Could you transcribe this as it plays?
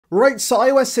Right, so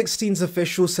iOS 16 is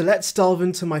official, so let's delve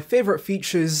into my favorite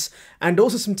features and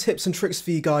also some tips and tricks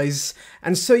for you guys.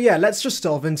 And so yeah, let's just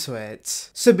delve into it.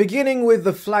 So beginning with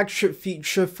the flagship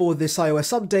feature for this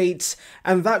iOS update,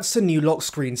 and that's the new lock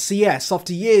screen. So yes,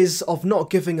 after years of not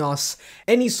giving us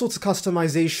any sort of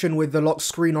customization with the lock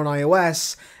screen on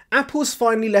iOS, Apple's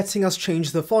finally letting us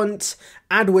change the font,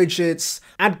 add widgets,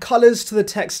 add colors to the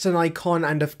text and icon,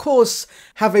 and of course,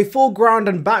 have a foreground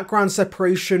and background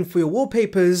separation for your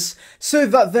wallpapers so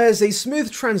that there's a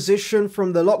smooth transition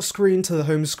from the lock screen to the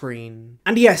home screen.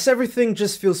 And yes, everything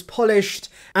just feels polished,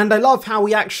 and I love how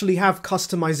we actually have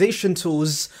customization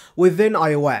tools within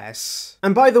iOS.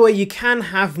 And by the way, you can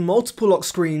have multiple lock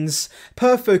screens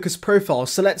per focus profile.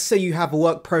 So let's say you have a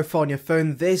work profile on your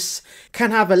phone. This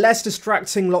can have a less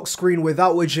distracting lock screen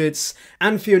without widgets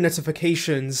and fewer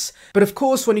notifications. But of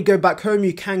course, when you go back home,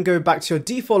 you can go back to your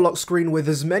default lock screen with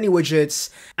as many widgets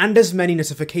and as many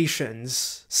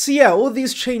notifications. So yeah, all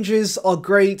these changes are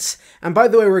great. And by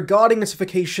the way, regarding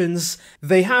notifications,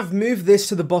 they have moved this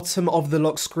to the bottom of the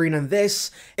lock screen, and this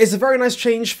is a very nice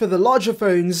change for the larger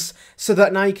phones so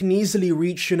that now you can easily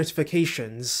reach your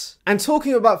notifications. And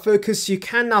talking about focus, you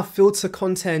can now filter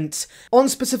content on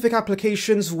specific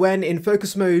applications when in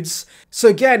focus modes. So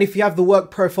again, if you have the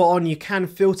work profile on, you can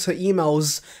filter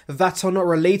emails that are not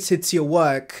related to your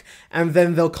work, and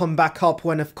then they'll come back up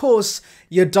when, of course,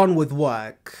 you're done with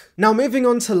work. Now moving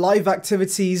on to live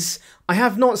activities, I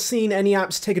have not seen any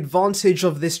apps take advantage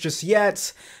of this just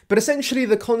yet, but essentially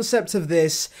the concept of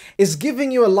this is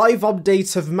giving you a live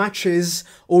update of matches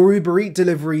or Uber Eats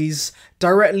deliveries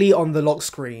directly on the lock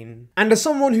screen. And as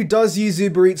someone who does use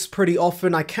Uber Eats pretty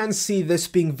often, I can see this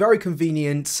being very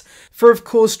convenient for, of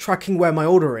course, tracking where my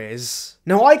order is.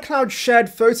 Now, iCloud shared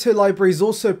photo library is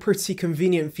also a pretty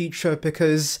convenient feature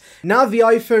because now the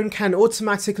iPhone can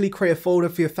automatically create a folder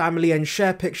for your family and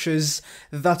share pictures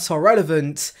that are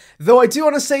relevant, though I do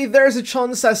want to say there is a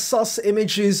chance that sus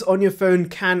images on your phone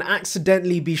can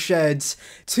accidentally be shared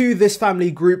to this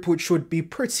family group, which would be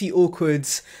pretty awkward.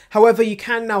 However, you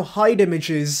can now hide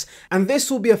images, and this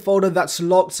will be a folder that's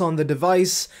locked on the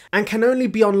device and can only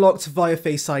be unlocked via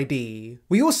Face ID.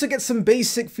 We also get some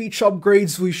basic feature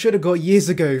upgrades we should have got years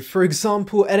ago. For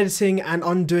example, editing and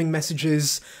undoing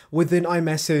messages within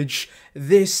iMessage.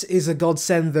 This is a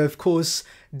godsend, though of course,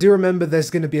 do remember there's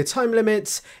going to be a time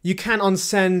limit. You can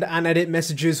unsend and edit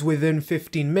messages within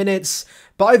 15 minutes.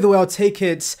 But either way, I'll take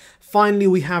it. Finally,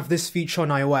 we have this feature on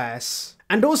iOS.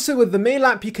 And also with the Mail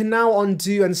app, you can now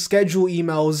undo and schedule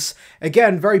emails.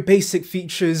 Again, very basic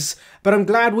features, but I'm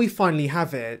glad we finally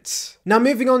have it. Now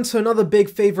moving on to another big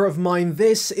favorite of mine,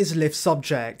 this is Lift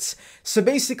Subject. So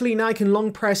basically now I can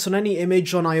long press on any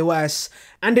image on iOS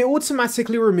and it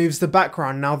automatically removes the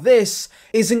background. Now this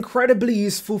is incredibly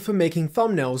useful for making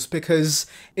thumbnails because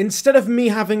instead of me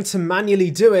having to manually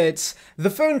do it,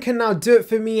 the phone can now do it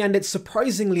for me and it's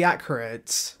surprisingly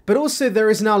accurate. But also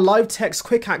there is now live text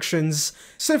quick actions.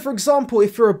 So for example,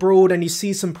 if you're abroad and you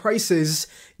see some prices,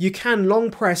 you can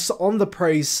long press on the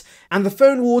price and the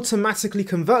phone will automatically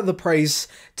convert the price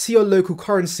to your local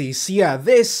currency. So yeah,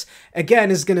 this again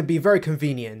is going to be very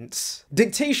convenient.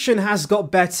 Dictation has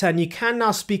got better and you can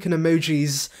now speak in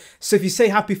emojis. So if you say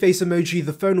happy face emoji,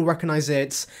 the phone will recognize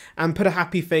it and put a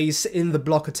happy face in the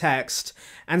block of text.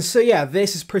 And so yeah,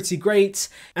 this is pretty great.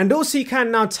 And also you can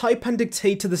now type and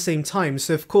dictate at the same time.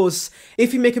 So of course,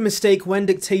 if you make a mistake when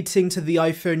dictating to the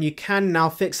iPhone, you can now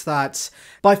fix that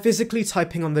by physically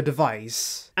typing on the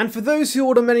device. And for those who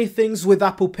order many things with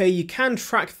Apple Pay, you can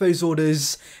track those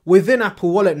orders within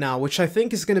Apple Wallet now, which I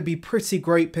think is going to be pretty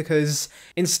great because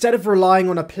instead of relying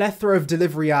on a plethora of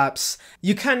delivery apps,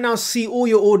 you can now see all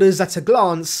your orders at a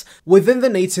glance within the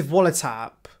native Wallet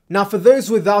app. Now for those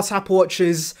without Apple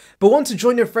Watches, but want to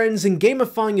join your friends in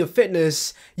gamifying your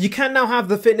fitness, you can now have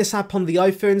the fitness app on the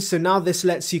iPhone, so now this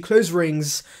lets you close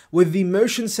rings with the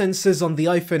motion sensors on the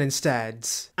iPhone instead.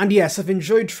 And yes, I've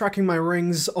enjoyed tracking my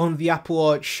rings on the Apple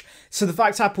Watch, so the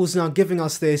fact Apple's now giving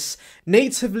us this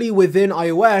natively within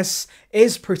iOS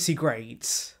is pretty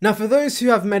great. Now for those who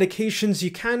have medications,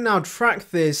 you can now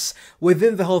track this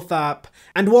within the Health app,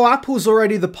 and while Apple's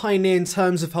already the pioneer in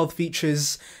terms of health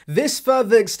features, this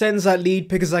further extends that lead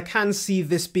because I can see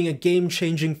this being a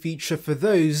game-changing feature for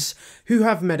those who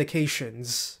have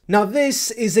medications. Now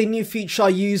this is a new feature I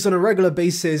use on a regular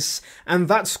basis, and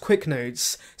that's Quick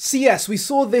Notes. So yes, we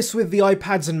saw this with the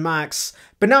iPads and Macs,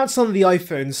 But now it's on the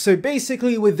iPhone, so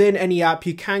basically within any app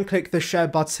you can click the share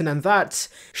button and that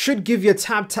should give you a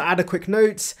tab to add a quick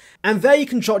note, and there you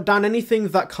can jot down anything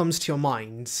that comes to your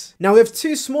mind. Now we have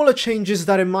two smaller changes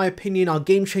that in my opinion are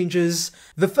game changers.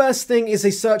 The first thing is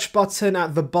a search button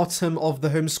at the bottom of the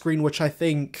home screen, which I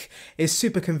think is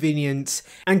super convenient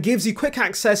and gives you quick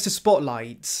access to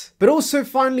Spotlight. But also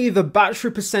finally, the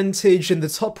battery percentage in the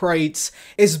top right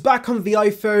is back on the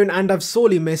iPhone and I've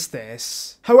sorely missed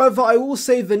this. However, I will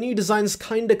say the new design's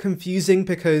kinda confusing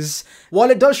because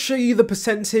while it does show you the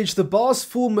percentage, the bar's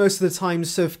full most of the time,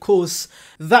 so of course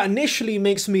that initially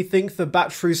makes me think the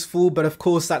battery's full, but of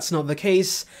course that's not the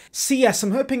case. So yes,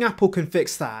 I'm hoping Apple can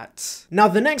fix that. Now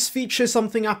the next feature is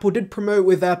something Apple did promote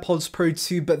with AirPods Pro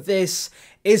 2, but this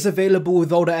is available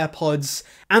with older AirPods,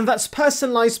 and that's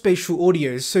personalized spatial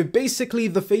audio. So basically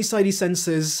the Face ID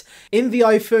sensors in the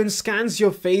iPhone scans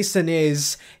your face and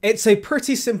ears. It's a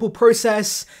pretty simple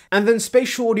process, and then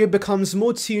spatial audio becomes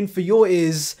more tuned for your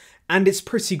ears, and it's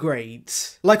pretty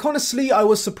great. Like honestly, I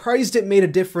was surprised it made a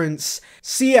difference.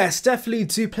 So yes, definitely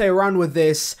do play around with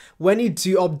this when you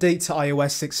do update to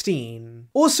iOS 16.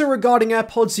 Also regarding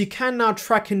AirPods, you can now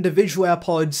track individual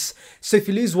AirPods. So if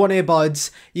you lose one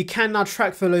earbud, you can now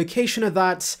track the location of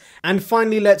that. And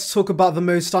finally, let's talk about the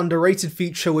most underrated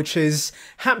feature, which is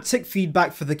haptic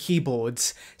feedback for the keyboard.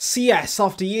 So yes,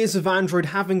 after years of Android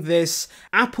having this,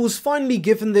 Apple's finally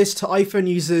given this to iPhone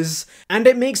users, and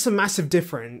it makes a massive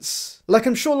difference. Like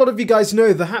I'm sure a lot of you guys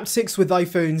know, the haptics with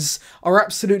iPhones are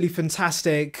absolutely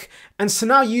fantastic, and so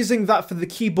now using that for the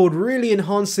keyboard really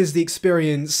enhances the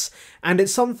experience, and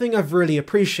it's something I've really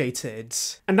appreciated.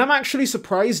 And I'm actually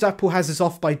surprised Apple has this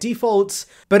off by default,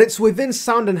 but it's within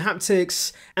sound and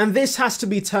haptics, and this has to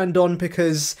be turned on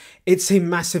because it's a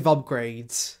massive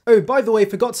upgrade. Oh, by the way, I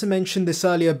forgot to mention this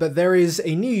earlier, but there is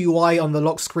a new UI on the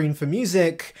lock screen for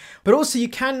music, but also you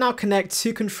can now connect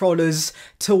two controllers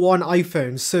to one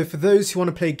iPhone, so for those who want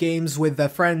to play games with their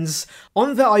friends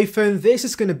on their iPhone, this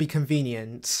is going to be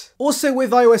convenient. Also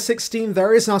with iOS 16,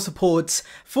 there is now support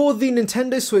for the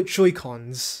Nintendo Switch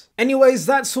Joy-Cons. Anyways,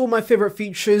 that's all my favourite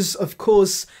features. Of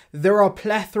course, there are a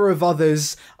plethora of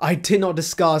others I did not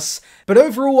discuss, but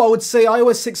overall I would say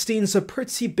iOS 16 is a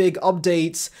pretty big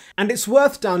update, and it's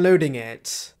worth downloading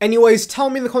it. Anyways, tell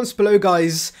me in the comments below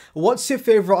guys, what's your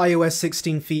favourite iOS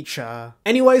 16 feature?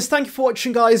 Anyways, thank you for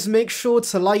watching guys, make sure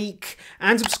to like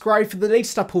and subscribe for the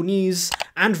latest Apple news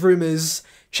and rumours.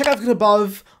 Check out the link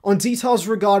above on details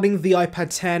regarding the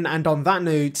iPad 10, and on that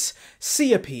note,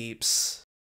 see ya peeps.